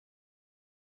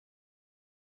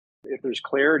if there's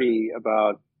clarity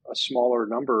about a smaller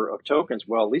number of tokens,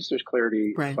 well, at least there's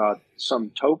clarity Right. about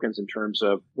some tokens in terms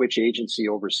of which agency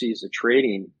oversees the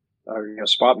trading or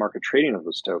spot market trading of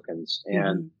those tokens.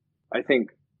 And I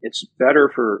think it's better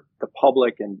for the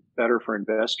public and better for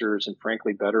investors and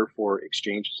frankly better for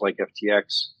exchanges like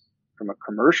FTX from a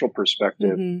commercial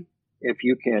perspective if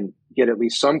you can get at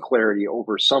least some clarity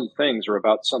over some things or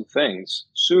about some things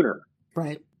sooner.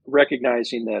 Right.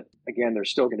 Recognizing that, again, there's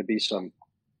still going to be some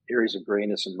areas of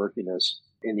grayness and murkiness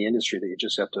in the industry that you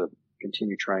just have to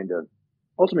continue trying to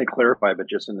ultimately clarify, but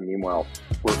just in the meanwhile,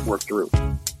 work through.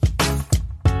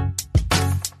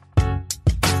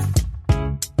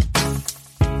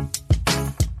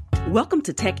 Welcome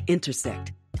to Tech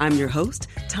Intersect. I'm your host,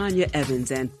 Tanya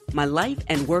Evans, and my life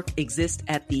and work exist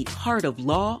at the heart of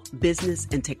law, business,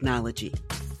 and technology.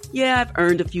 Yeah, I've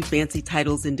earned a few fancy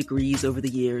titles and degrees over the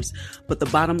years, but the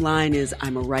bottom line is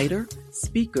I'm a writer,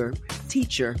 speaker,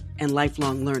 teacher, and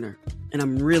lifelong learner. And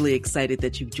I'm really excited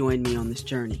that you've joined me on this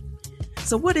journey.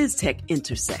 So what is Tech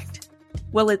Intersect?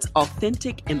 Well, it's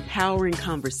authentic, empowering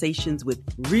conversations with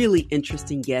really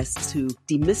interesting guests who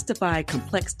demystify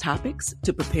complex topics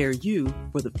to prepare you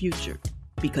for the future.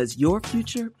 Because your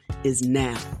future is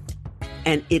now.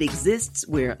 And it exists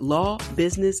where law,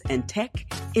 business, and tech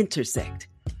intersect.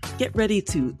 Get ready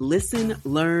to listen,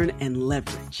 learn, and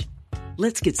leverage.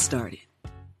 Let's get started.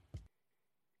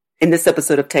 In this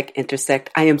episode of Tech Intersect,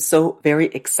 I am so very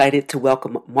excited to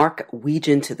welcome Mark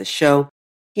Wiegand to the show.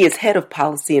 He is head of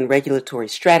policy and regulatory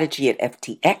strategy at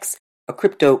FTX, a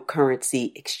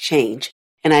cryptocurrency exchange.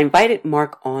 And I invited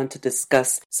Mark on to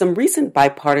discuss some recent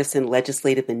bipartisan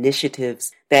legislative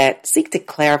initiatives that seek to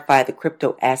clarify the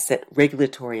crypto asset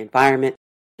regulatory environment,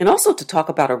 and also to talk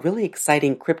about a really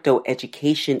exciting crypto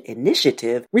education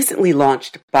initiative recently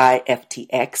launched by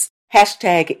FTX,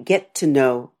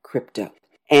 #GetToKnowCrypto,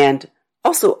 and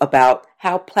also about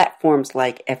how platforms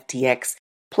like FTX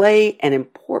play an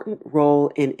important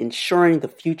role in ensuring the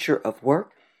future of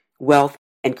work, wealth,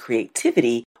 and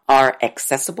creativity are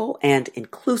accessible and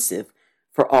inclusive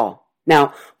for all.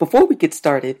 Now, before we get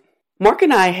started, Mark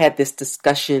and I had this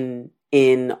discussion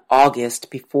in August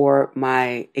before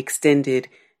my extended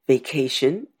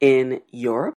vacation in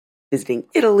Europe, visiting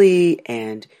Italy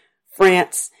and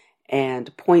France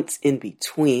and points in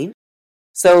between.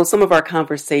 So some of our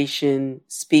conversation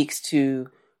speaks to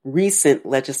recent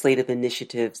legislative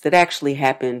initiatives that actually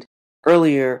happened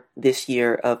earlier this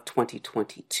year of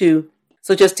 2022.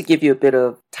 So just to give you a bit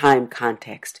of time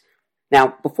context.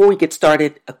 Now, before we get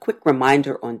started, a quick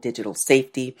reminder on digital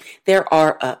safety. There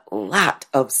are a lot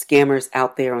of scammers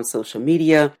out there on social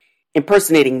media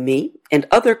impersonating me and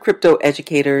other crypto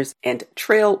educators and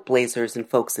trailblazers and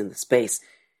folks in the space.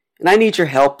 And I need your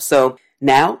help. So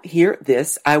now hear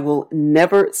this. I will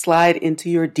never slide into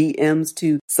your DMs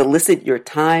to solicit your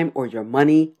time or your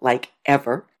money like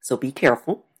ever. So be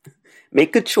careful.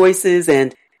 Make good choices,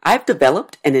 and I've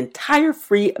developed an entire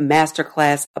free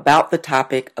masterclass about the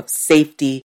topic of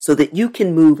safety so that you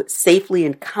can move safely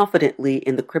and confidently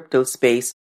in the crypto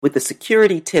space with the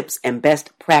security tips and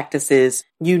best practices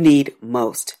you need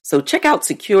most. So check out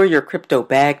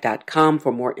secureyourcryptobag.com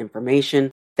for more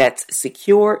information. That's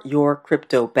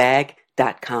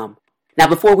secureyourcryptobag.com. Now,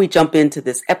 before we jump into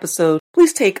this episode,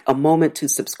 please take a moment to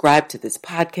subscribe to this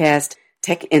podcast,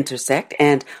 Tech Intersect,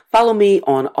 and follow me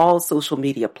on all social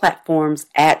media platforms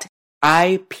at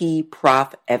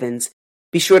IPProfEvans.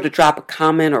 Be sure to drop a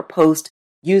comment or post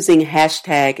using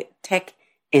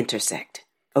 #TechIntersect.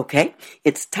 Okay,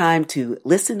 it's time to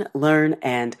listen, learn,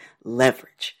 and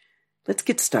leverage. Let's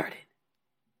get started.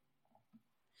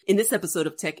 In this episode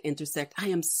of Tech Intersect, I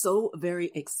am so very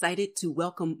excited to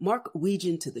welcome Mark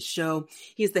Wiegand to the show.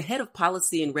 He is the head of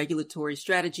policy and regulatory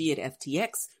strategy at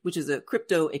FTX, which is a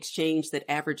crypto exchange that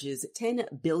averages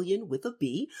 10 billion with a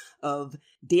B of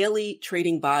daily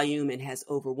trading volume and has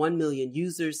over 1 million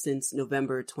users since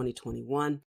November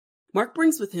 2021. Mark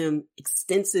brings with him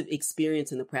extensive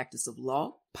experience in the practice of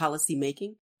law, policy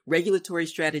making, regulatory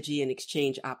strategy, and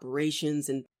exchange operations.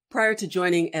 And prior to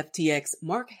joining FTX,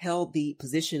 Mark held the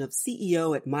position of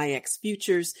CEO at MIAX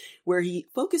Futures, where he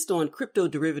focused on crypto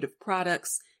derivative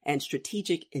products and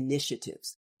strategic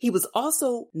initiatives. He was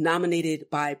also nominated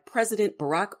by President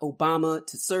Barack Obama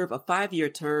to serve a 5-year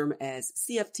term as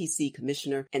CFTC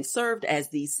commissioner and served as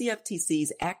the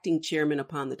CFTC's acting chairman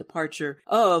upon the departure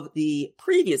of the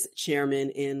previous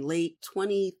chairman in late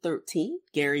 2013,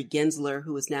 Gary Gensler,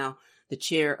 who is now the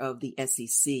chair of the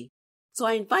SEC. So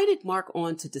I invited Mark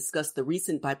on to discuss the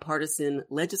recent bipartisan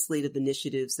legislative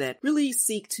initiatives that really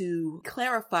seek to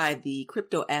clarify the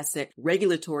crypto asset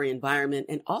regulatory environment,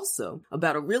 and also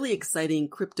about a really exciting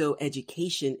crypto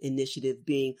education initiative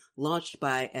being launched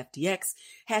by FTX,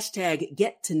 hashtag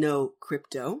Get to Know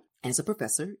Crypto. As a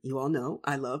professor, you all know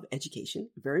I love education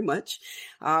very much.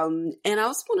 And I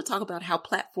also want to talk about how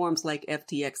platforms like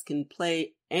FTX can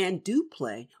play and do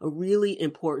play a really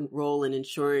important role in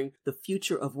ensuring the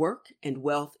future of work and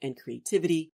wealth and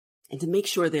creativity, and to make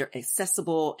sure they're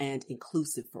accessible and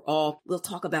inclusive for all. We'll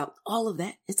talk about all of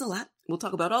that. It's a lot. We'll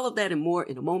talk about all of that and more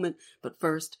in a moment. But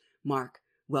first, Mark,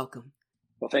 welcome.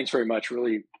 Well, thanks very much.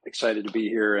 Really excited to be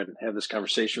here and have this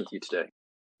conversation with you today.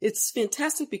 It's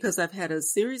fantastic because I've had a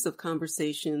series of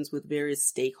conversations with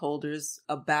various stakeholders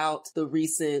about the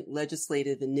recent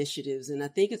legislative initiatives. And I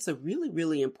think it's a really,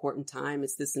 really important time.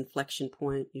 It's this inflection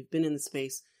point. You've been in the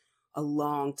space a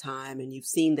long time and you've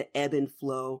seen the ebb and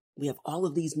flow. We have all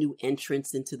of these new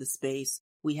entrants into the space.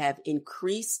 We have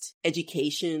increased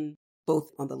education,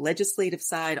 both on the legislative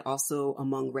side, also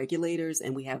among regulators.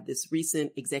 And we have this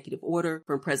recent executive order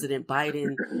from President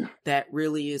Biden that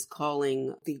really is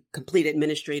calling the complete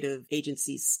administrative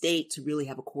agency state to really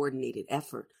have a coordinated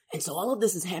effort. And so all of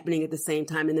this is happening at the same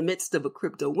time in the midst of a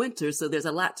crypto winter. So there's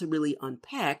a lot to really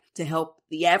unpack to help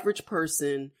the average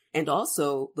person and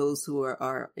also those who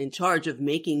are in charge of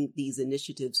making these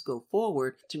initiatives go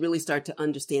forward to really start to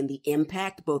understand the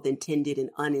impact, both intended and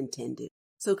unintended.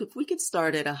 So if we could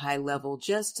start at a high level,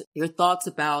 just your thoughts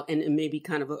about, and maybe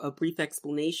kind of a brief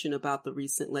explanation about the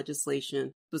recent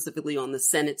legislation, specifically on the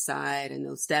Senate side. I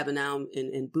know Stabenow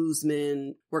and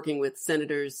Boozman working with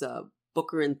Senators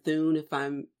Booker and Thune, if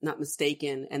I'm not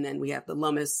mistaken. And then we have the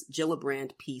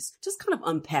Lummis-Gillibrand piece. Just kind of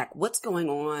unpack what's going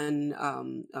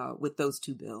on with those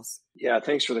two bills. Yeah,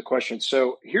 thanks for the question.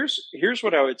 So here's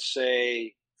what I would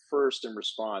say first in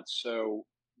response. So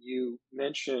you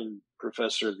mentioned,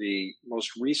 Professor, the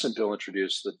most recent bill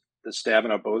introduced, the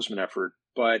Stabenow-Boozman effort,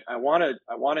 but I want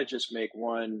to just make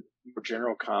one more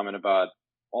general comment about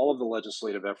all of the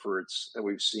legislative efforts that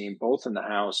we've seen, both in the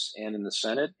House and in the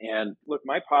Senate. And look,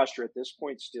 my posture at this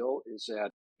point still is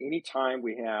that anytime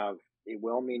we have a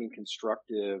well-meaning,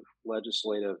 constructive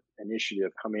legislative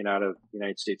initiative coming out of the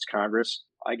United States Congress,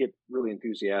 I get really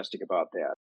enthusiastic about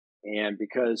that. And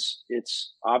because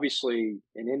it's obviously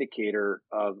an indicator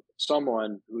of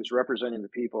someone who's representing the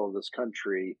people of this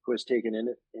country, who has taken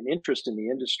an interest in the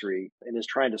industry and is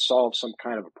trying to solve some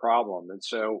kind of a problem. And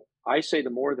so I say the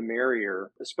more the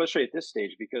merrier, especially at this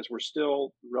stage, because we're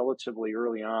still relatively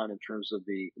early on in terms of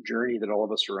the journey that all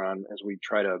of us are on as we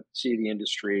try to see the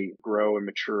industry grow and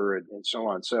mature and so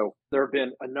on. So there have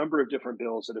been a number of different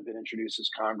bills that have been introduced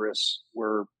as Congress.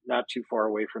 We're not too far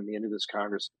away from the end of this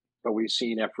Congress. But we've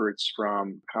seen efforts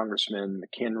from Congressman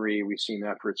McHenry. We've seen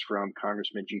efforts from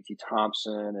Congressman G.T.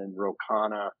 Thompson and Ro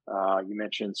Khanna. You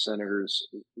mentioned Senators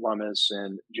Lummis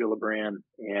and Gillibrand.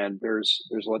 And there's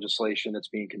legislation that's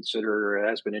being considered or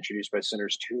has been introduced by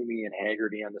Senators Toomey and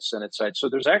Hagerty on the Senate side. So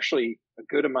there's actually a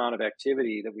good amount of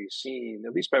activity that we've seen,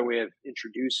 at least by way of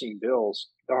introducing bills.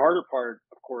 The harder part,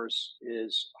 of course,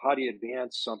 is how do you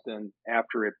advance something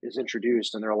after it is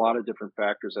introduced? And there are a lot of different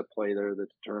factors at play there that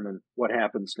determine what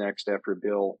happens next after a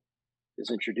bill is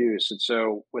introduced. And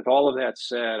so with all of that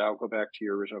said, I'll go back to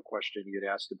your original question you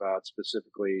had asked about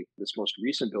specifically this most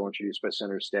recent bill introduced by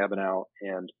Senators Stabenow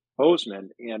and Boozman.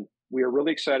 And we are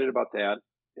really excited about that.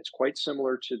 It's quite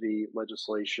similar to the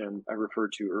legislation I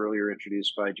referred to earlier,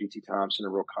 introduced by G.T. Thompson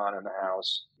and Ro Khanna in the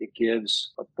House. It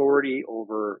gives authority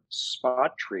over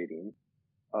spot trading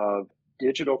of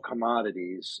digital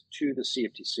commodities to the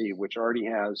CFTC, which already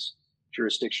has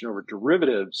jurisdiction over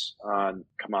derivatives on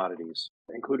commodities,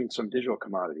 including some digital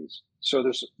commodities. So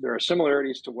there are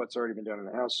similarities to what's already been done on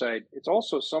the House side. It's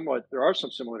also there are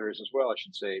some similarities as well, I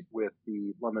should say, with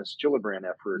the Lummis-Gillibrand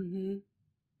effort. Mm-hmm.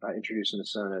 Introduced in the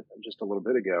Senate just a little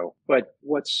bit ago. But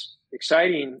what's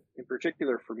exciting in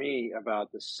particular for me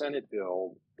about the Senate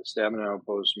bill, the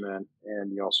Stabenow-Boozman,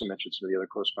 and you also mentioned some of the other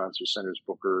co-sponsors, Senators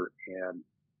Booker and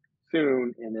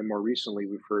Thune, and then more recently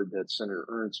we've heard that Senator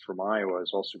Ernst from Iowa is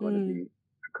also going to be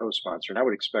a co-sponsor. And I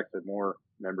would expect that more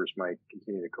members might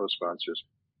continue to co-sponsors.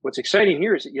 What's exciting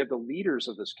here is that you have the leaders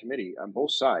of this committee on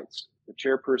both sides, the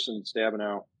chairperson,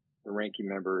 Stabenow, the ranking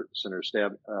member,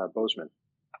 Senator Boozman,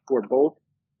 who are both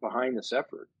behind this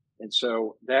effort. And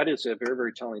so that is a very,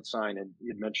 very telling sign. And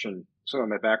you'd mentioned some of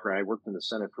my background. I worked in the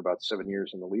Senate for about 7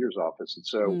 years in the leader's office. And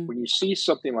so when you see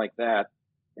something like that,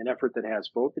 an effort that has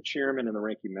both the chairman and the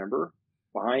ranking member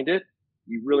behind it,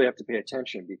 you really have to pay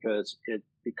attention because it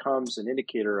becomes an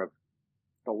indicator of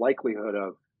the likelihood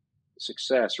of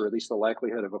success, or at least the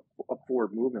likelihood of a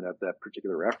forward movement of that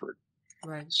particular effort.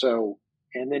 Right. So,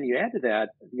 and then you add to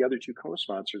that the other two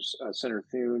co-sponsors, Senator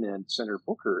Thune and Senator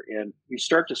Booker, and you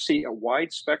start to see a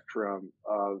wide spectrum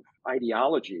of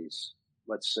ideologies,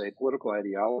 let's say political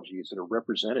ideologies, that are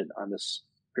represented on this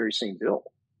very same bill.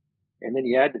 And then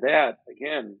you add to that,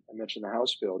 again, I mentioned the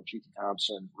House bill, G.T.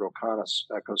 Thompson, Ro Khanna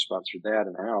co-sponsored that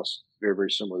in the House, very,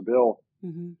 very similar bill,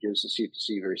 gives the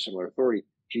CFTC very similar authority.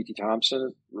 G.T.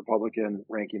 Thompson, Republican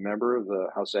ranking member of the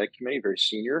House Ag Committee, very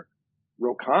senior.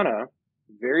 Ro Khanna,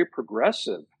 very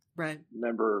progressive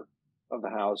member of the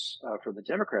House for the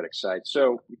Democratic side.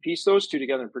 So you piece those two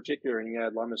together in particular, and you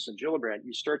add Lummis and Gillibrand,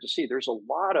 you start to see there's a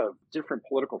lot of different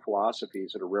political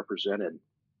philosophies that are represented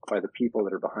by the people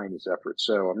that are behind these efforts.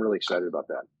 So I'm really excited about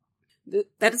that.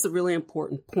 That is a really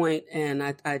important point, and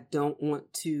I don't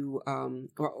want to,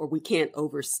 or we can't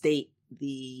overstate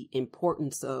the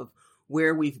importance of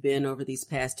where we've been over these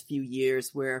past few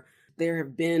years, where there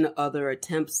have been other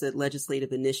attempts at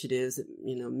legislative initiatives,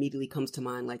 immediately comes to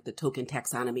mind like the Token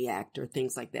Taxonomy Act or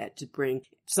things like that, to bring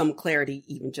some clarity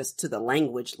even just to the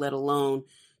language, let alone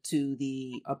to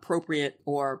the appropriate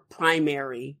or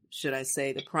primary, should I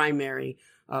say, the primary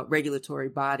regulatory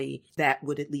body that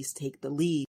would at least take the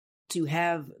lead. To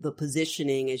have the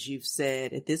positioning, as you've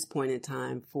said, at this point in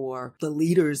time for the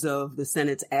leaders of the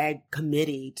Senate's Ag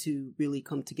Committee to really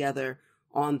come together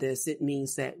on this, it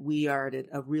means that we are at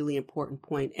a really important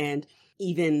point. And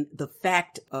even the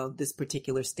fact of this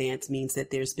particular stance means that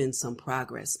there's been some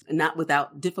progress, not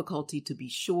without difficulty, to be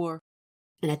sure.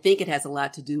 And I think it has a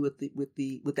lot to do with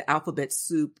the alphabet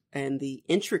soup and the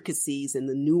intricacies and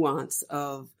the nuance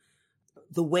of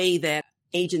the way that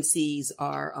agencies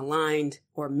are aligned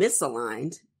or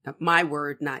misaligned. My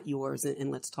word, not yours.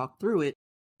 And let's talk through it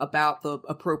about the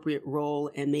appropriate role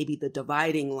and maybe the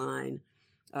dividing line,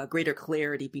 greater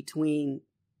clarity between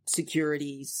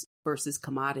securities versus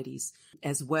commodities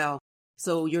as well.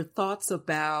 So your thoughts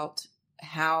about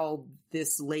how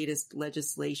this latest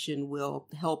legislation will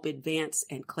help advance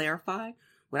and clarify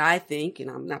what I think,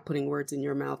 and I'm not putting words in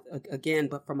your mouth again,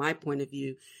 but from my point of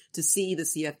view, to see the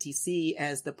CFTC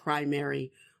as the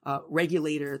primary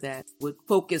regulator that would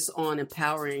focus on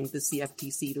empowering the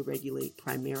CFTC to regulate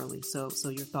primarily. So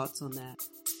your thoughts on that?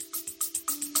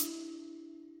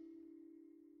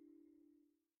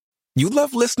 You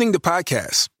love listening to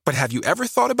podcasts, but have you ever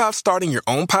thought about starting your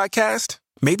own podcast?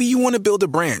 Maybe you want to build a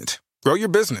brand, grow your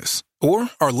business, or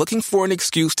are looking for an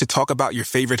excuse to talk about your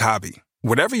favorite hobby.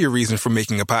 Whatever your reason for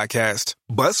making a podcast,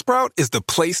 Buzzsprout is the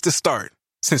place to start.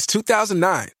 Since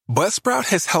 2009, Buzzsprout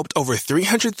has helped over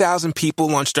 300,000 people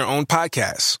launch their own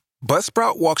podcasts.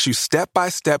 Buzzsprout walks you step by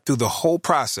step through the whole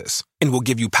process and will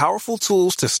give you powerful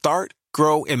tools to start,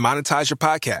 grow, and monetize your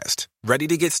podcast. Ready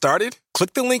to get started?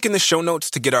 Click the link in the show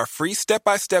notes to get our free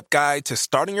step-by-step guide to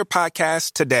starting your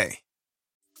podcast today.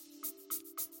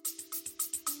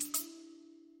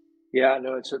 Yeah,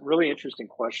 no, it's a really interesting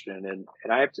question.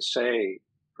 And I have to say,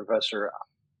 Professor,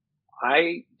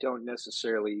 I don't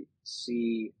necessarily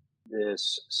see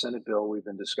this Senate bill we've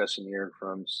been discussing here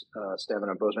from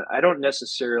Stavin Boozman. I don't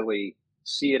necessarily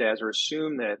see it as, or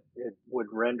assume that it would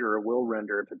render or will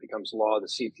render, if it becomes law, the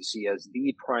CFTC as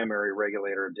the primary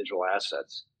regulator of digital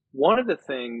assets. One of the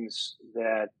things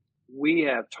that we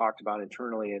have talked about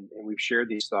internally, and we've shared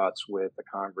these thoughts with the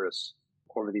Congress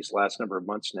over these last number of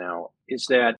months now, is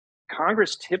that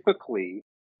Congress typically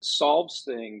solves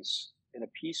things in a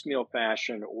piecemeal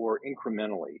fashion or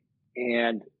incrementally.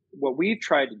 And what we've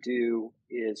tried to do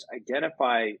is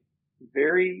identify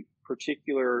very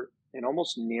particular and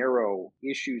almost narrow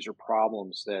issues or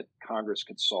problems that Congress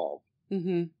could solve.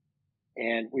 Mm-hmm.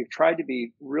 And we've tried to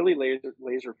be really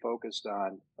laser focused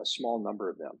on a small number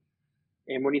of them.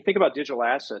 And when you think about digital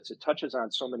assets, it touches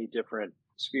on so many different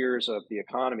spheres of the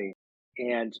economy.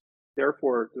 And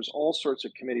therefore, there's all sorts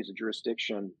of committees of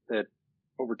jurisdiction that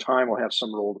over time will have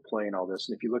some role to play in all this.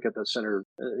 And if you look at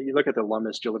the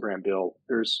Lummis-Gillibrand bill,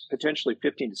 there's potentially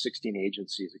 15 to 16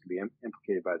 agencies that can be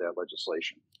implicated by that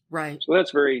legislation. Right. So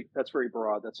that's very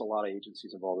broad. That's a lot of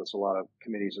agencies involved. That's a lot of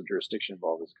committees of jurisdiction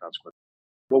involved as a consequence.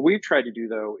 What we've tried to do,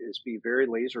 though, is be very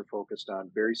laser focused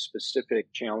on very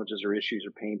specific challenges or issues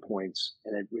or pain points.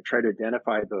 And then we try to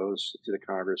identify those to the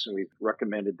Congress. And we've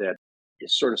recommended that you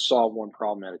sort of solve one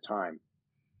problem at a time.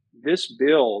 This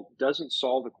bill doesn't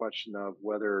solve the question of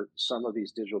whether some of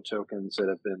these digital tokens that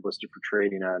have been listed for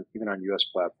trading on, even on U.S.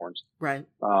 platforms, right,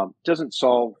 doesn't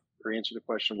solve or answer the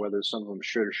question whether some of them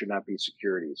should or should not be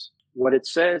securities. What it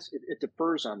says, it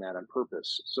defers on that on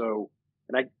purpose. So,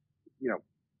 and I,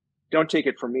 don't take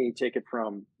it from me, take it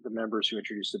from the members who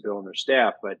introduced the bill and their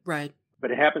staff, but right.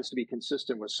 But it happens to be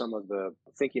consistent with some of the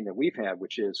thinking that we've had,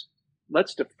 which is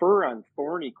let's defer on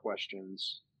thorny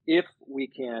questions if we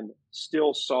can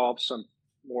still solve some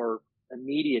more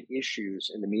immediate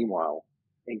issues in the meanwhile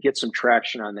and get some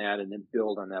traction on that and then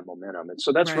build on that momentum. And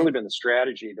so that's really been the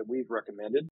strategy that we've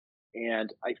recommended.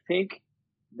 And I think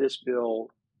this bill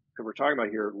that we're talking about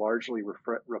here largely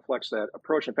reflects that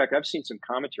approach. In fact, I've seen some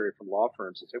commentary from law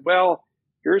firms that say, well,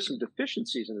 here are some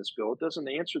deficiencies in this bill. It doesn't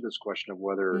answer this question of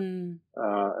whether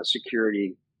a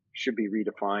security should be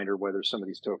redefined or whether some of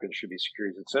these tokens should be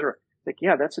securities, et cetera. Like,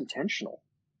 yeah, that's intentional.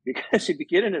 Because if you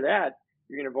get into that,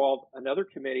 you're going to involve another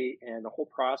committee and the whole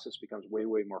process becomes way,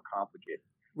 way more complicated.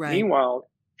 Right. Meanwhile,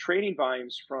 trading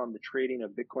volumes from the trading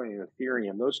of Bitcoin and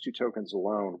Ethereum, those two tokens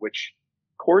alone, which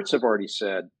courts have already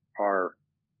said are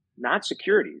not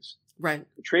securities. Right.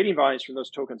 The trading volumes from those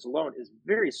tokens alone is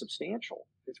very substantial.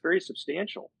 It's very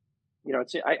substantial. You know,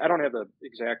 I don't have the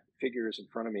exact figures in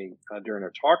front of me during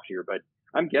our talk here, but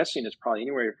I'm guessing it's probably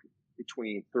anywhere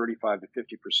between 35 to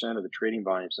 50% of the trading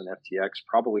volumes in FTX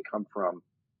probably come from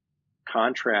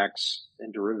contracts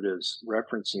and derivatives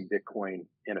referencing Bitcoin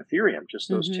and Ethereum, just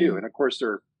those two. And of course, there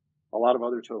are a lot of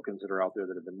other tokens that are out there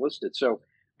that have been listed. So,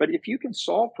 but if you can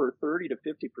solve for 30 to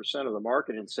 50% of the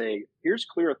market and say, here's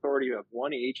clear authority of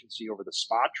one agency over the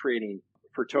spot trading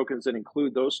for tokens that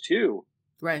include those two,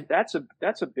 right? That's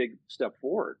a big step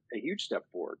forward, a huge step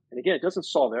forward. And again, it doesn't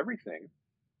solve everything,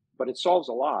 but it solves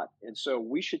a lot. And so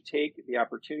we should take the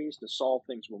opportunities to solve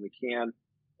things when we can.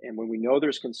 And when we know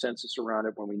there's consensus around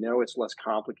it, when we know it's less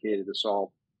complicated to solve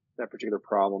that particular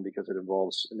problem because it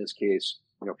involves, in this case,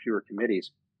 fewer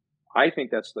committees, I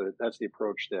think that's the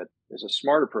approach that is a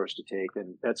smart approach to take.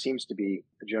 And that seems to be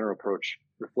the general approach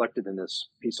reflected in this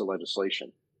piece of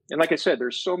legislation. And like I said,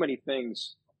 there's so many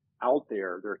things out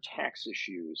there. There are tax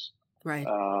issues. Right.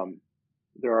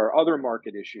 There are other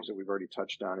market issues that we've already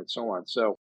touched on and so on.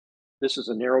 So this is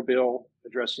a narrow bill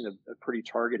addressing a pretty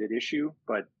targeted issue,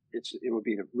 but it would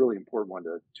be a really important one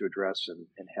to address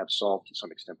and have solved to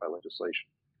some extent by legislation.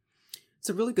 It's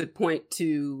a really good point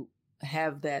to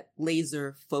have that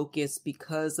laser focus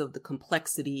because of the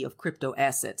complexity of crypto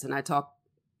assets. And I talk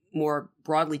more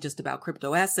broadly just about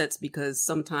crypto assets because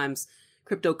sometimes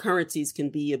cryptocurrencies can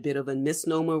be a bit of a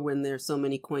misnomer when there's so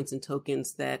many coins and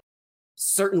tokens that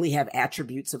certainly have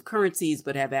attributes of currencies,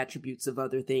 but have attributes of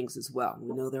other things as well.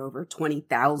 We know there are over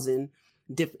 20,000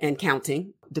 and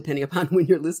counting, depending upon when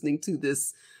you're listening to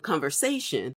this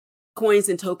conversation, coins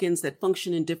and tokens that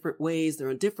function in different ways. They're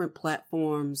on different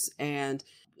platforms. And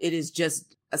it is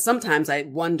just, sometimes I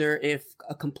wonder if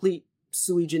a complete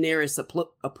sui generis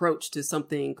approach to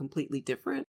something completely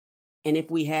different. And if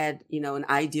we had, an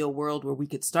ideal world where we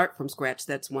could start from scratch,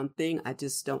 that's one thing. I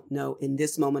just don't know in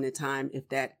this moment in time if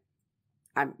that,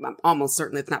 I'm almost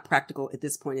certain it's not practical at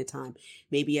this point in time.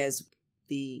 Maybe as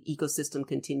the ecosystem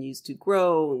continues to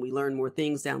grow and we learn more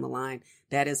things down the line,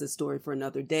 that is a story for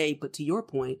another day. But to your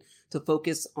point, to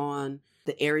focus on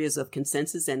the areas of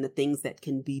consensus and the things that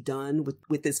can be done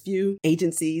with as few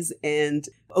agencies and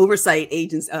oversight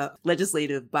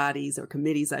legislative bodies or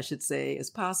committees, I should say, as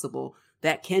possible,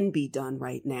 that can be done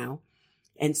right now.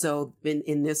 And so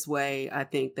in this way, I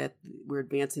think that we're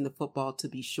advancing the football, to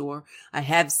be sure. I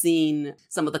have seen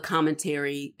some of the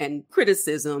commentary and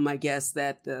criticism, I guess,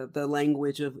 that the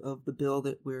language of the bill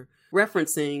that we're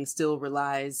referencing still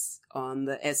relies on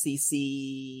the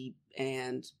SEC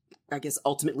and I guess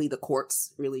ultimately the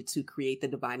courts really to create the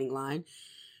dividing line.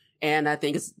 And I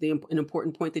think it's an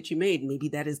important point that you made. Maybe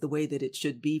that is the way that it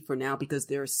should be for now, because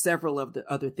there are several of the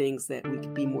other things that we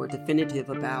could be more definitive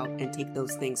about and take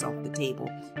those things off the table,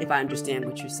 if I understand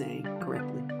what you're saying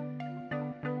correctly.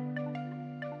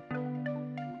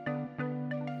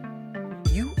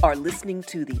 You are listening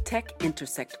to the Tech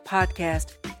Intersect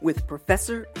podcast with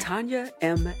Professor Tanya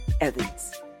M.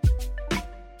 Evans.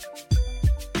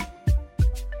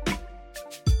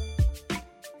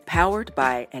 Powered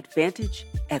by Advantage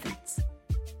Evans.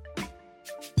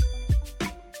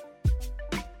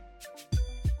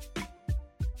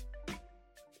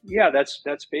 Yeah,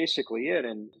 that's basically it.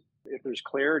 And if there's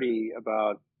clarity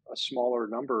about a smaller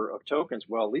number of tokens,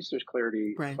 well, at least there's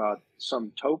clarity about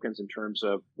some tokens in terms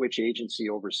of which agency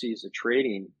oversees the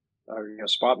trading,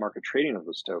 spot market trading of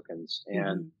those tokens.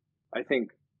 And I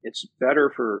think it's better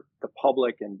for the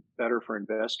public and better for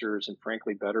investors and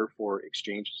frankly better for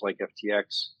exchanges like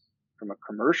FTX from a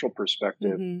commercial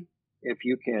perspective. If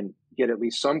you can get at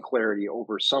least some clarity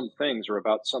over some things or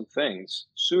about some things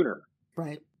sooner.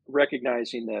 Right.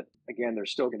 Recognizing that, again,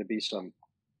 there's still going to be some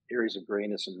areas of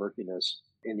grayness and murkiness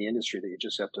in the industry that you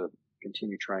just have to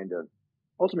continue trying to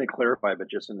ultimately clarify, but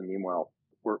just in the meanwhile,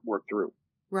 work through.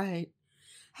 Right.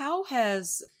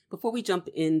 Before we jump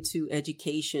into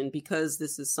education, because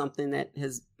this is something that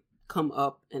has come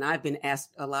up, and I've been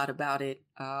asked a lot about it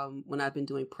when I've been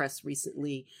doing press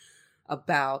recently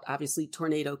about obviously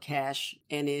Tornado Cash.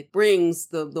 And it brings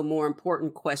the more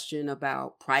important question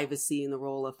about privacy and the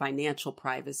role of financial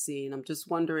privacy. And I'm just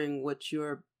wondering what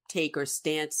your take or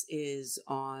stance is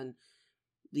on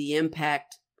the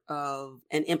impact of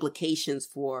and implications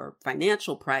for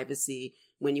financial privacy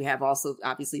when you have also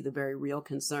obviously the very real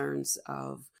concerns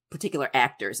of particular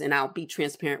actors. And I'll be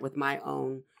transparent with my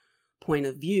own point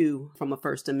of view from a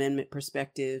First Amendment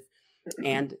perspective.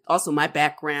 And also my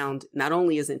background not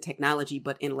only is in technology,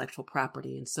 but intellectual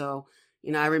property. And so,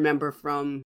 I remember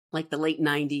from like the late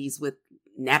 90s with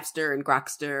Napster and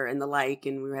Grokster and the like,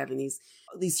 and we were having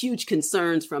these huge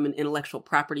concerns from an intellectual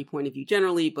property point of view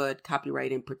generally, but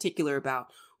copyright in particular, about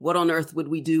what on earth would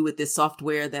we do with this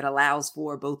software that allows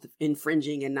for both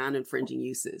infringing and non-infringing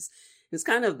uses. It's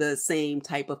kind of the same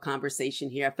type of conversation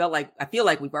here. I feel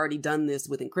like we've already done this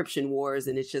with encryption wars,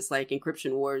 and it's just like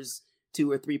encryption wars 2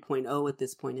 or 3.0 at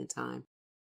this point in time.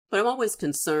 But I'm always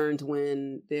concerned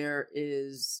when there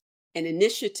is an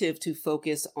initiative to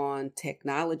focus on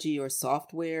technology or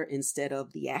software instead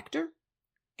of the actor,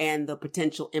 and the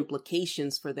potential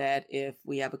implications for that if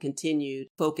we have a continued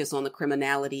focus on the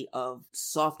criminality of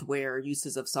software,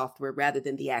 uses of software, rather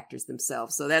than the actors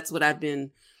themselves. So that's what I've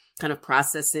been kind of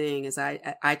processing as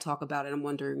I talk about it. I'm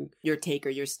wondering your take or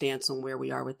your stance on where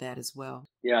we are with that as well.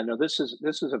 Yeah, no, this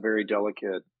is a very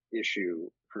delicate issue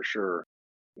for sure.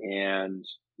 And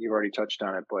you've already touched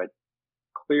on it, but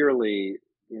clearly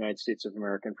the United States of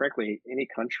America, and frankly, any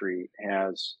country,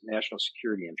 has national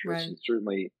security interests. Right. And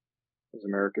certainly as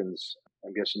Americans,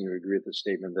 I'm guessing you agree with the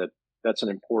statement that that's an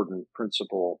important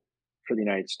principle for the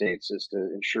United States, is to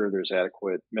ensure there's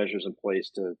adequate measures in place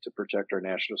to protect our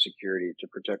national security, to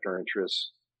protect our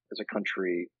interests as a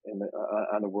country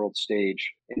on the world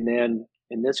stage. And then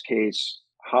in this case,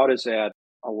 how does that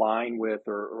align with,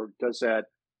 or does that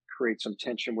create some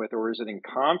tension with, or is it in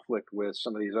conflict with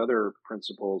some of these other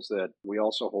principles that we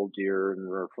also hold dear and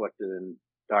are reflected in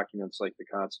documents like the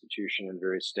Constitution and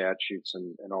various statutes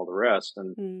and all the rest?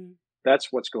 And that's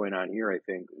what's going on here. I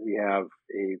think we have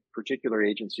a particular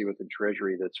agency within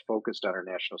Treasury that's focused on our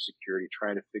national security,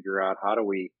 trying to figure out how do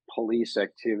we police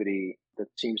activity that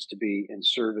seems to be in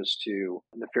service to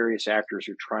nefarious actors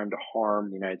who are trying to harm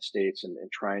the United States and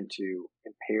trying to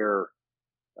impair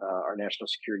our national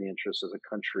security interests as a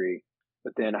country.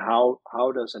 But then how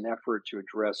does an effort to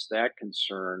address that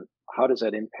concern, how does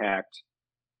that impact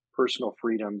personal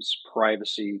freedoms,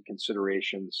 privacy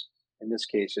considerations? In this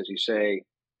case, as you say,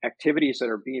 activities that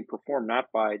are being performed not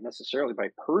necessarily by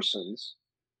persons,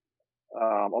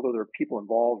 although there are people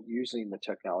involved using the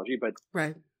technology, but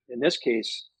right. In this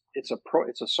case, it's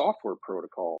a software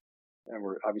protocol. And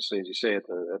we're obviously, as you say at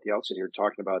the outset here,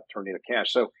 talking about Tornado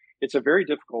Cash. So it's a very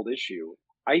difficult issue.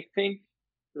 I think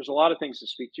there's a lot of things to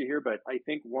speak to here, but I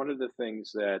think one of the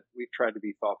things that we've tried to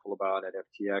be thoughtful about at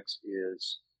FTX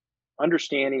is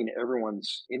understanding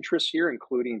everyone's interests here,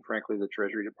 including, frankly, the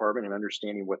Treasury Department, and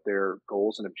understanding what their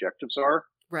goals and objectives are.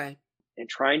 Right. And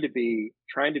trying to be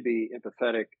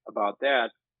empathetic about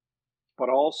that. But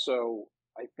also,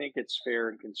 I think it's fair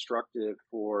and constructive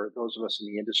for those of us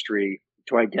in the industry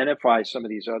to identify some of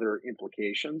these other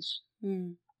implications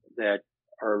that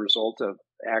are a result of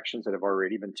actions that have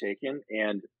already been taken,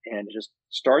 and just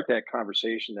start that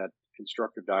conversation, that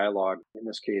constructive dialogue, in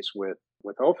this case with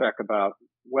OFAC, about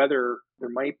whether there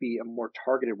might be a more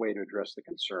targeted way to address the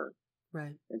concern.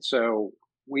 Right. And so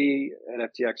we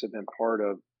at FTX have been part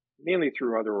of, mainly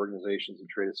through other organizations and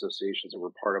trade associations that we're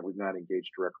part of. We've not engaged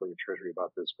directly with Treasury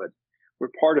about this, but we're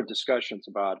part of discussions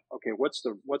about, okay, what's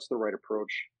the right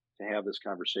approach to have this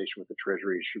conversation with the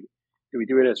Treasury? Do we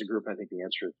do it as a group? I think the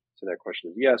answer to that question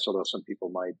is yes, although some people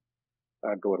might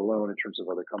go it alone in terms of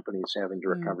other companies having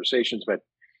direct conversations. But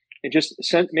it just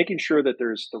making sure that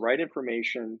there's the right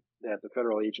information that the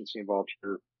federal agency involved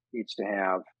here needs to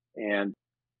have, and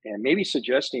maybe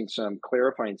suggesting some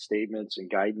clarifying statements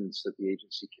and guidance that the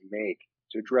agency can make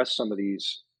to address some of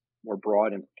these more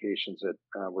broad implications that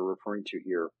we're referring to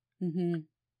here. Mm-hmm.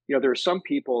 There are some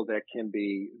people that can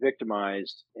be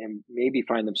victimized and maybe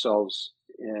find themselves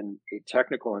in a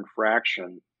technical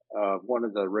infraction of one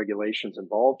of the regulations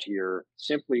involved here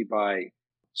simply by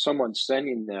someone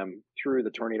sending them through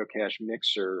the Tornado Cash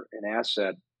mixer an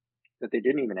asset that they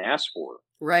didn't even ask for.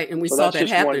 Right. And we saw that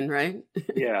happen, right?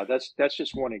 Yeah, that's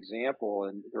just one example.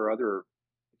 And there are other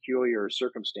peculiar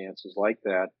circumstances like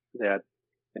that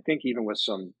I think even with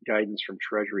some guidance from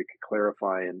Treasury could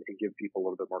clarify and give people a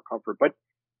little bit more comfort. But,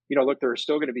 look, there are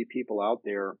still going to be people out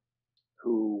there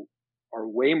who are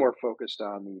way more focused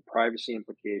on the privacy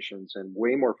implications and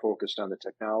way more focused on the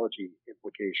technology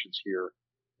implications here.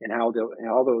 and how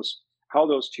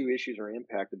those two issues are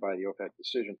impacted by the OFAC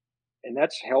decision. And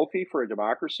that's healthy for a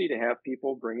democracy to have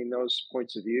people bringing those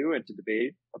points of view and to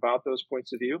debate about those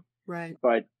points of view. Right.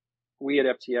 But we at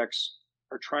FTX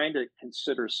are trying to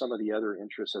consider some of the other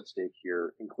interests at stake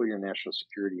here, including the national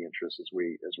security interests, as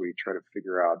we try to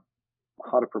figure out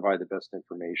how to provide the best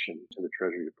information to the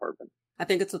Treasury Department. I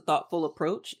think it's a thoughtful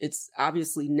approach. It's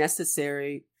obviously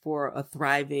necessary for a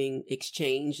thriving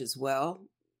exchange as well.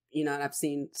 You know, and I've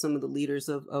seen some of the leaders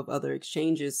of other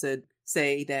exchanges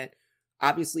say that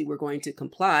obviously we're going to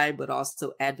comply, but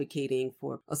also advocating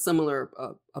for a similar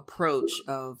approach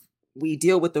of we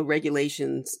deal with the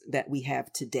regulations that we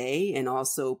have today and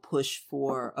also push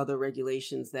for other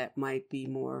regulations that might be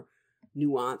more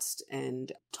nuanced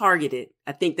and targeted.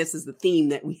 I think this is the theme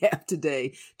that we have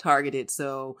today, targeted.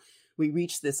 So we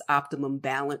reach this optimum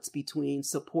balance between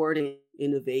supporting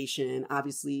innovation,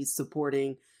 obviously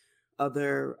supporting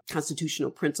other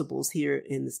constitutional principles here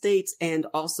in the States, and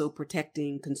also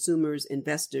protecting consumers,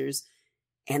 investors,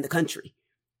 and the country.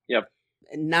 Yep.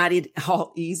 Not at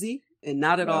all easy and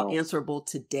not at all answerable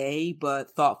today,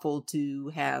 but thoughtful to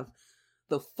have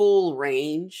the full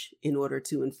range in order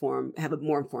to have a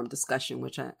more informed discussion,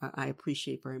 which I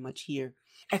appreciate very much here.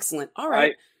 Excellent. All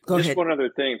right. Go ahead. Just one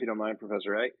other thing, if you don't mind,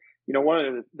 Professor.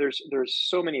 There's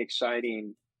so many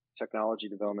exciting technology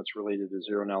developments related to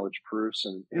zero knowledge proofs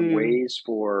and ways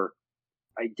for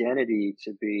identity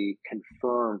to be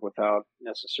confirmed without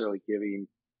necessarily giving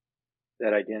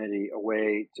that identity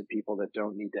away to people that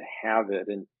don't need to have it.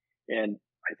 And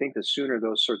I think the sooner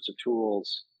those sorts of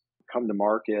tools come to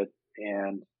market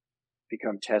and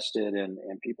become tested and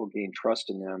people gain trust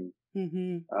in them,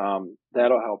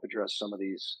 that'll help address some of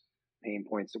these pain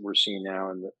points that we're seeing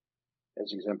now, and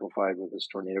as exemplified with this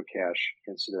Tornado Cash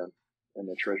incident and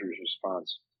the Treasury's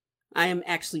response. I am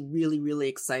actually really, really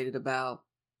excited about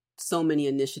so many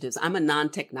initiatives. I'm a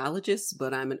non-technologist,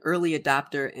 but I'm an early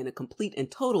adopter and a complete and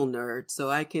total nerd. So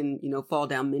I can, fall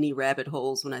down many rabbit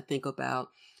holes when I think about,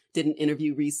 did an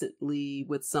interview recently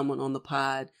with someone on the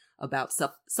pod about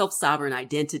self-sovereign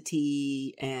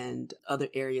identity and other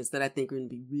areas that I think are going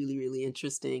to be really, really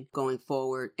interesting going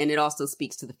forward. And it also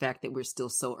speaks to the fact that we're still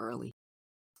so early.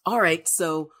 All right.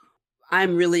 So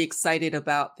I'm really excited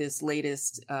about this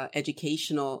latest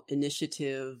educational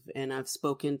initiative, and I've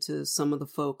spoken to some of the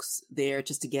folks there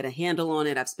just to get a handle on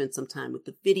it. I've spent some time with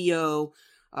the video.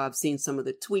 I've seen some of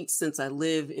the tweets since I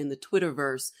live in the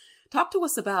Twitterverse. Talk to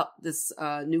us about this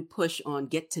new push on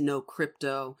Get to Know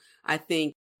Crypto. I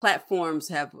think platforms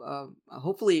have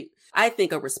hopefully, I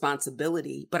think, a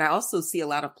responsibility, but I also see a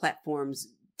lot of platforms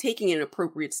taking an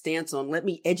appropriate stance on let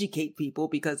me educate people,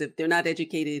 because if they're not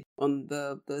educated on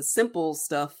the simple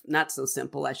stuff, not so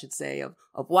simple, I should say, of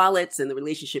wallets and the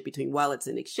relationship between wallets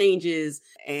and exchanges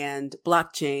and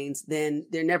blockchains, then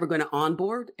they're never going to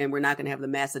onboard, and we're not going to have the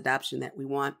mass adoption that we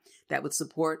want that would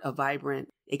support a vibrant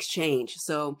exchange.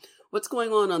 So what's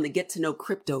going on the Get to Know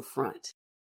Crypto front?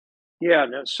 We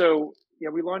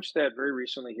launched that very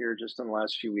recently here just in the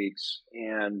last few weeks,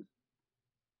 and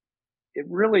it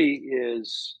really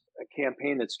is a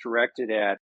campaign that's directed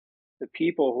at the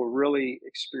people who are really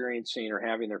experiencing or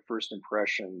having their first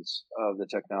impressions of the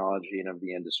technology and of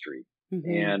the industry.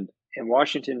 And in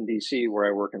Washington, D.C., where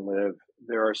I work and live,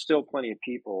 there are still plenty of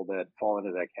people that fall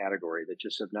into that category that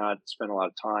just have not spent a lot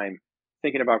of time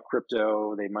thinking about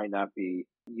crypto. They might not be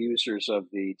users of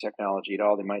the technology at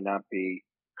all. They might not be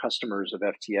customers of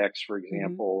FTX, for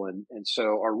example, and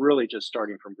so are really just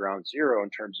starting from ground zero in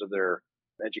terms of their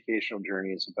educational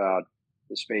journeys about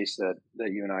the space that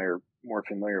you and I are more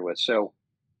familiar with. So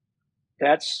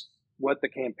that's what the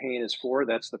campaign is for.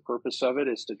 That's the purpose of it,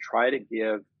 is to try to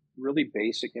give really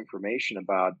basic information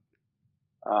about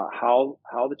how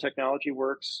the technology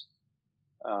works,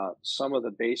 some of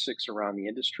the basics around the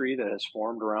industry that has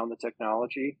formed around the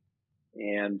technology,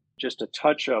 and just a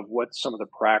touch of what some of the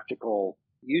practical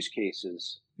use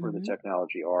cases for the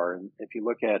technology are. And if you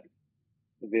look at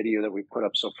the video that we put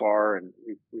up so far, and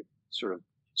we've sort of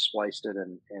spliced it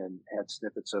and had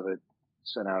snippets of it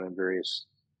sent out in various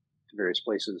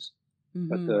places.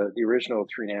 But the original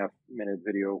 3.5 minute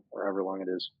video, or however long it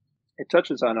is, it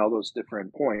touches on all those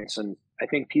different points. And I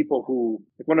think people who,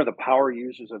 one of the power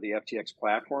users of the FTX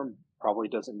platform, probably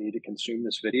doesn't need to consume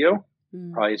this video,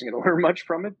 probably isn't going to learn much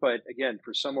from it. But again,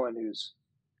 for someone who's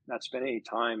not spent any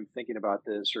time thinking about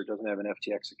this, or doesn't have an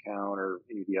FTX account or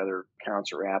any of the other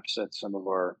accounts or apps that some of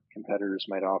our competitors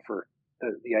might offer,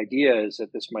 the idea is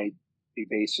that this might be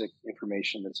basic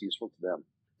information that's useful to them.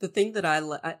 The thing that I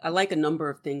like a number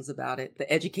of things about it. The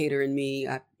educator in me,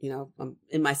 I'm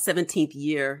in my 17th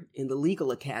year in the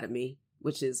legal academy,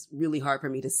 which is really hard for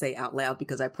me to say out loud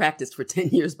because I practiced for 10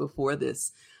 years before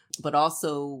this, but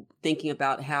also thinking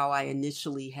about how I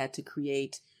initially had to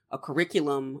create a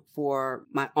curriculum for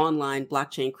my online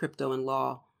blockchain, crypto, and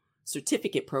law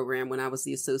certificate program when I was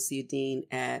the associate dean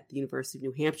at the University of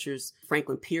New Hampshire's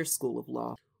Franklin Pierce School of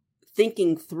Law.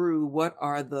 Thinking through what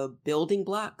are the building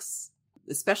blocks,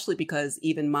 especially because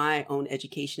even my own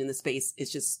education in the space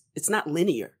is it's not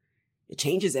linear. It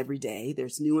changes every day.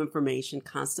 There's new information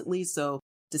constantly. So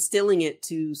distilling it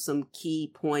to some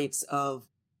key points of,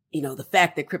 the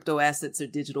fact that crypto assets are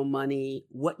digital money,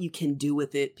 what you can do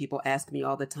with it. People ask me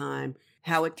all the time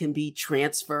how it can be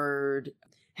transferred.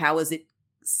 How is it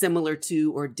similar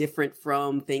to or different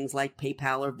from things like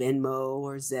PayPal or Venmo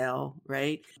or Zelle,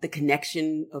 right? The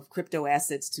connection of crypto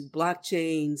assets to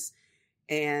blockchains.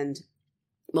 And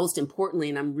most importantly,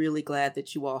 and I'm really glad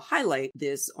that you all highlight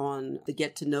this on the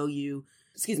Get to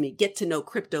Know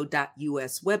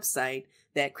Crypto.us website,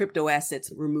 that crypto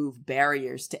assets remove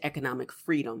barriers to economic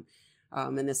freedom.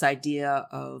 And this idea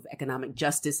of economic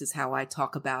justice is how I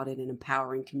talk about it in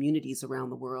empowering communities around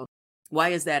the world. Why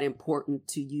is that important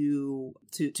to you,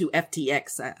 to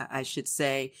FTX, I should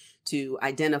say, to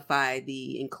identify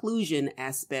the inclusion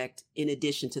aspect in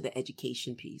addition to the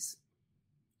education piece?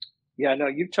 Yeah, no,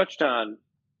 you've touched on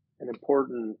an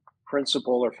important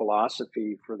principle or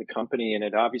philosophy for the company, and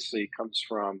it obviously comes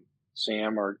from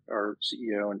Sam, our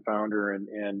CEO and founder,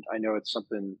 and I know it's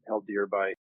something held dear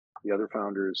by the other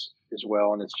founders as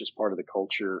well, and it's just part of the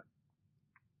culture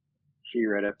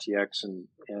here at FTX,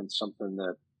 and something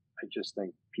that I just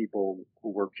think people who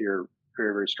work here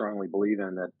very, very strongly believe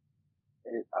in. That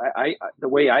the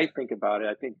way I think about it,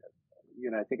 I think you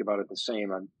and I think about it the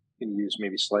same. I'm going to use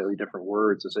maybe slightly different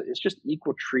words. It's just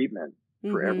equal treatment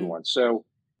for everyone. So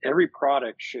every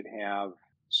product should have,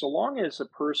 so long as a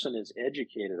person is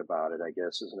educated about it, I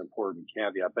guess is an important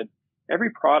caveat, but every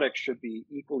product should be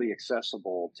equally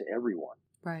accessible to everyone.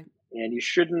 Right. And you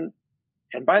shouldn't,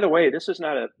 and by the way, this is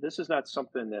not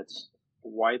something that's a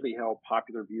widely held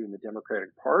popular view in the Democratic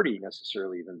Party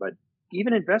necessarily even, but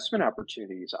even investment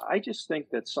opportunities. I just think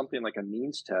that something like a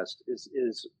means test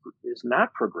is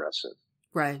not progressive.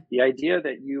 Right. The idea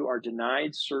that you are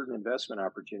denied certain investment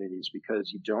opportunities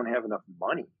because you don't have enough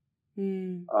money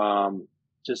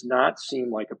does not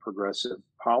seem like a progressive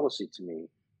policy to me.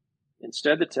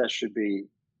 Instead, the test should be,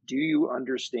 do you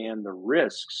understand the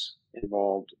risks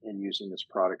involved in using this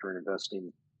product or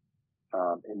investing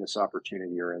in this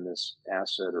opportunity or in this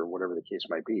asset or whatever the case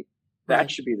might be?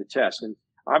 That should be the test. And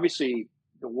obviously,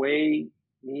 the way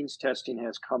means testing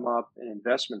has come up in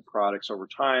investment products over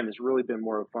time has really been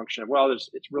more of a function of,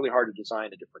 it's really hard to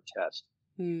design a different test.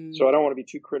 So I don't want to be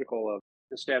too critical of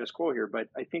the status quo here, but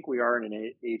I think we are in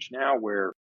an age now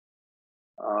where,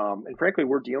 and frankly,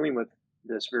 we're dealing with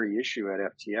this very issue at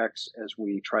FTX as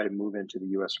we try to move into the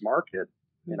U.S. market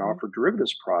and offer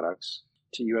derivatives products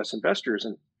to U.S. investors.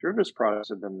 And derivatives products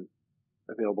have been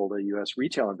available to U.S.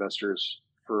 retail investors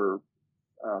for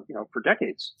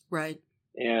decades. Right.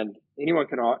 And anyone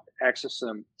can access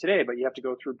them today, but you have to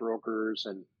go through brokers.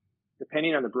 And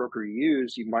depending on the broker you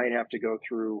use, you might have to go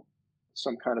through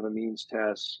some kind of a means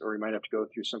test, or you might have to go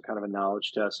through some kind of a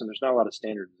knowledge test. And there's not a lot of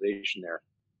standardization there.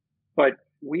 But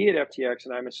we at FTX,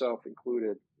 and I myself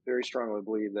included, very strongly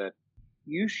believe that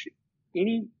you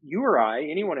or I,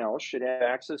 anyone else should have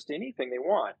access to anything they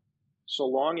want, so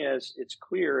long as it's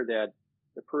clear that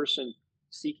the person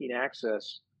seeking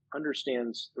access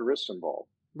understands the risks involved.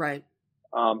 Right.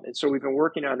 And so we've been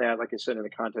working on that, like I said, in the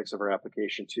context of our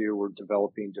application too. We're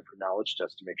developing different knowledge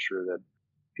tests to make sure that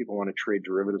people want to trade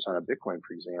derivatives on a Bitcoin,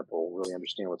 for example, really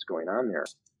understand what's going on there.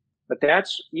 But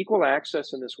that's equal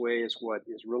access in this way is what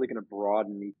is really going to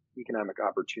broaden the economic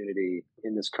opportunity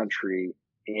in this country.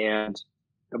 And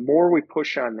the more we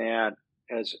push on that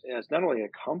as not only a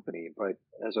company, but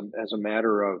as a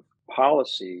matter of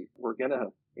policy, we're going to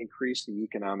increase the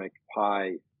economic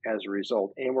pie as a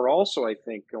result. And we're also, I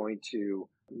think, going to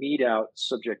mete out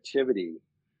subjectivity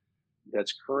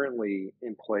that's currently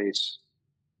in place,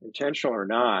 intentional or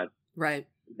not, right,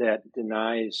 that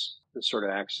denies the sort of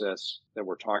access that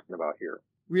we're talking about here.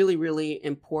 Really, really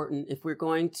important. If we're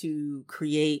going to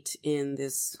create in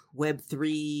this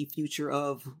Web3 future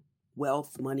of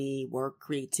wealth, money, work,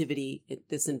 creativity,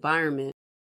 this environment,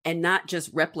 and not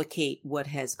just replicate what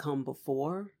has come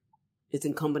before, it's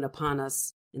incumbent upon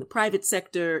us in the private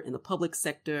sector, in the public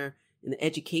sector, in the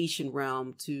education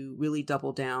realm to really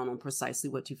double down on precisely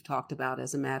what you've talked about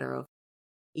as a matter of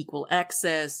equal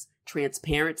access,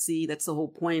 transparency. That's the whole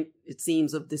point, it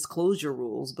seems, of disclosure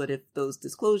rules. But if those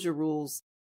disclosure rules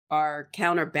are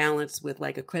counterbalanced with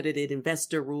like accredited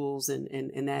investor rules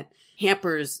and that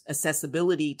hampers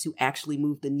accessibility to actually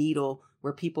move the needle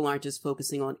where people aren't just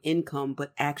focusing on income,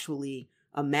 but actually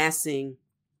amassing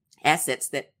assets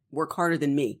that work harder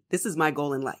than me. This is my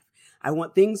goal in life. I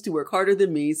want things to work harder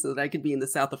than me so that I could be in the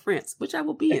south of France, which I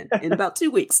will be in about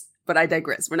 2 weeks. But I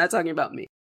digress. We're not talking about me.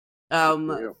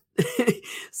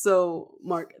 So,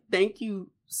 Mark, thank you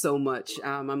so much.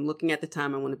 I'm looking at the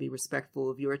time. I want to be respectful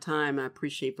of your time. I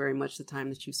appreciate very much the time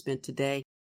that you spent today.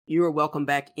 You are welcome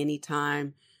back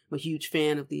anytime. I'm a huge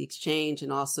fan of the exchange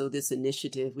and also this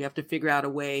initiative. We have to figure out a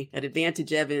way at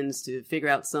Advantage Evans to figure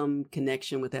out some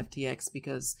connection with FTX,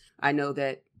 because I know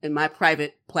that in my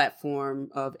private platform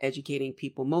of educating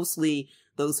people, mostly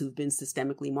those who've been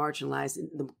systemically marginalized, in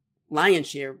the lion's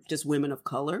share, just women of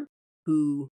color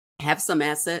who have some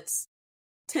assets,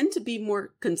 tend to be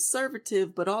more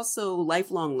conservative, but also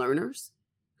lifelong learners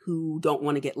who don't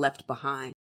want to get left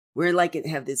behind. We're like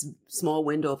have this small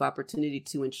window of opportunity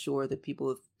to ensure that people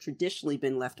have traditionally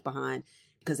been left behind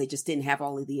because they just didn't have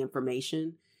all of the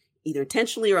information, either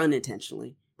intentionally or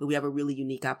unintentionally. But we have a really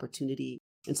unique opportunity.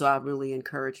 And so I'm really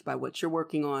encouraged by what you're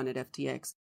working on at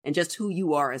FTX and just who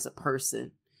you are as a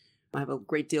person. I have a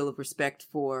great deal of respect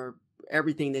for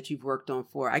everything that you've worked on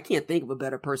for. I can't think of a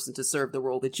better person to serve the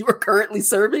role that you are currently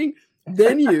serving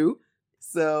than you.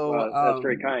 So that's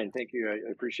very kind. Thank you.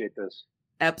 I appreciate this.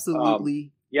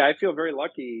 Absolutely. Yeah, I feel very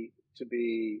lucky to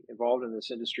be involved in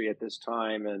this industry at this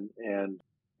time and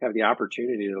have the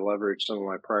opportunity to leverage some of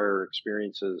my prior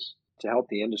experiences to help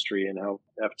the industry and help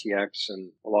FTX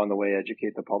and along the way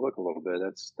educate the public a little bit.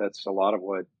 That's a lot of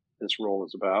what this role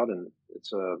is about, and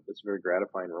it's a very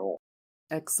gratifying role.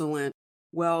 Excellent.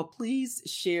 Well, please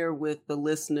share with the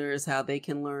listeners how they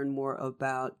can learn more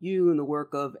about you and the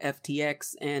work of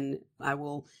FTX. And I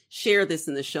will share this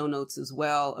in the show notes as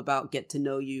well about Get to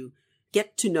Know You.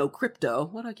 Get to Know Crypto.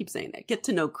 Why do I keep saying that? Get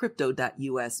to Know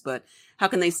Crypto.us. But how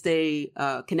can they stay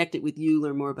connected with you,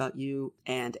 learn more about you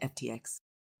and FTX?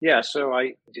 Yeah, so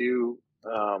I do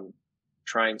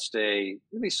try and stay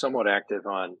really somewhat active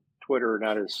on Twitter,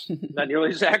 not nearly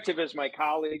as active as my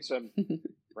colleagues. I'm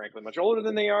frankly much older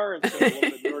than they are, and so a little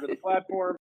bit newer to the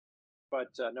platform. But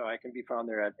no, I can be found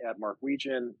there at Mark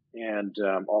Weigand, and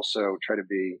also try to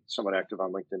be somewhat active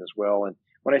on LinkedIn as well. And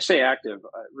when I say active,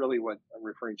 really what I'm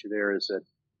referring to there is that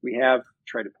we have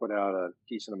tried to put out a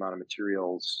decent amount of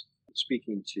materials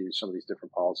speaking to some of these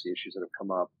different policy issues that have come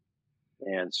up.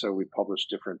 And so we publish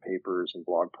different papers and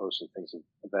blog posts and things of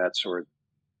that sort.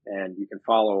 And you can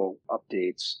follow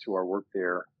updates to our work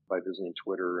there by visiting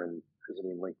Twitter and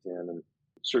visiting LinkedIn and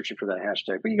searching for that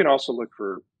hashtag. But you can also look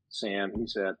for Sam.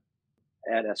 He's at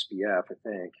SBF, I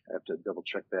think. I have to double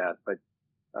check that. But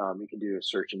you can do a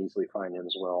search and easily find him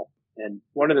as well. And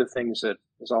one of the things that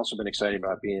has also been exciting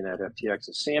about being at FTX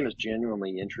is Sam is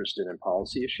genuinely interested in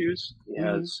policy issues.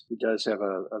 He does have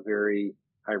a very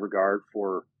high regard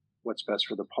for what's best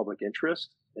for the public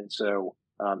interest. And so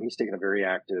he's taken a very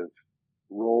active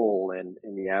role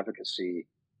in the advocacy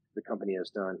the company has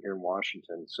done here in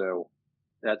Washington. So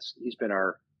he's been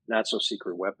our not so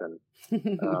secret weapon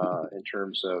in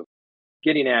terms of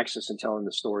getting access and telling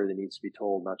the story that needs to be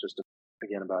told, not just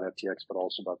again about FTX, but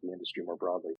also about the industry more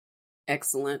broadly.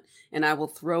 Excellent. And I will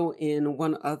throw in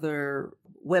one other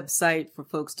website for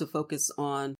folks to focus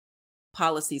on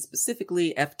policy,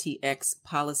 specifically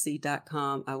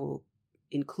ftxpolicy.com. I will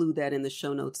include that in the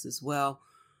show notes as well.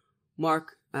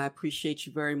 Mark, I appreciate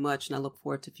you very much, and I look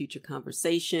forward to future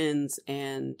conversations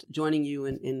and joining you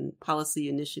in policy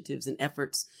initiatives and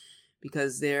efforts,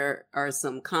 because there are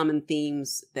some common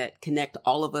themes that connect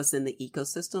all of us in the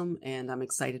ecosystem, and I'm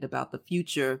excited about the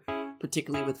future,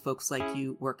 particularly with folks like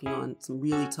you working on some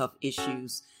really tough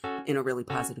issues in a really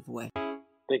positive way.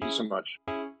 Thank you so much.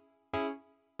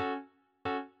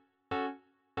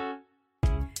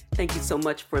 Thank you so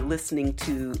much for listening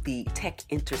to the Tech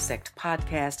Intersect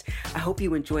podcast. I hope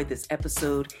you enjoyed this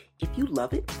episode. If you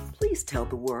love it, please tell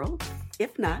the world.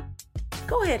 If not,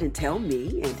 go ahead and tell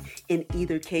me. And in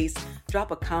either case, drop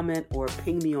a comment or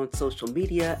ping me on social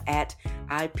media at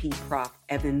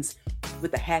IPProfEvans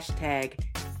with the hashtag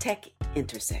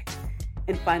TechIntersect.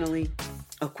 And finally,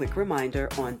 a quick reminder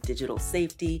on digital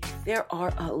safety. There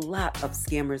are a lot of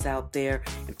scammers out there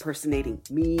impersonating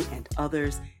me and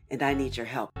others, and I need your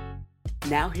help.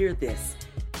 Now hear this,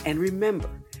 and remember,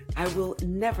 I will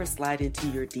never slide into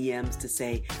your DMs to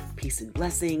say peace and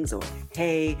blessings or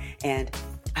hey, and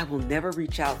I will never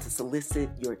reach out to solicit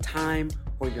your time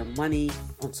or your money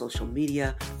on social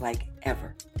media like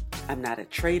ever. I'm not a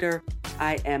trader.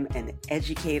 I am an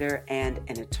educator and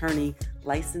an attorney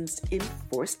licensed in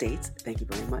 4 states. Thank you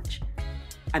very much.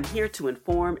 I'm here to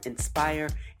inform, inspire,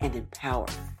 and empower.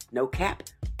 No cap,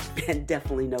 and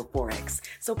definitely no Forex.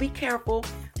 So be careful,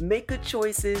 make good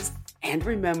choices, and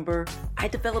remember, I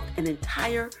developed an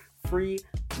entire free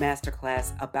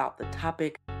masterclass about the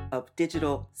topic of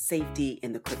digital safety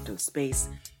in the crypto space.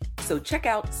 So check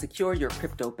out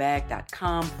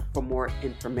secureyourcryptobag.com for more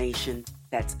information.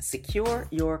 That's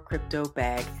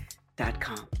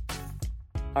secureyourcryptobag.com.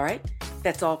 All right,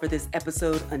 that's all for this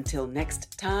episode. Until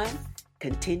next time,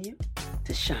 continue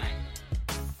to shine.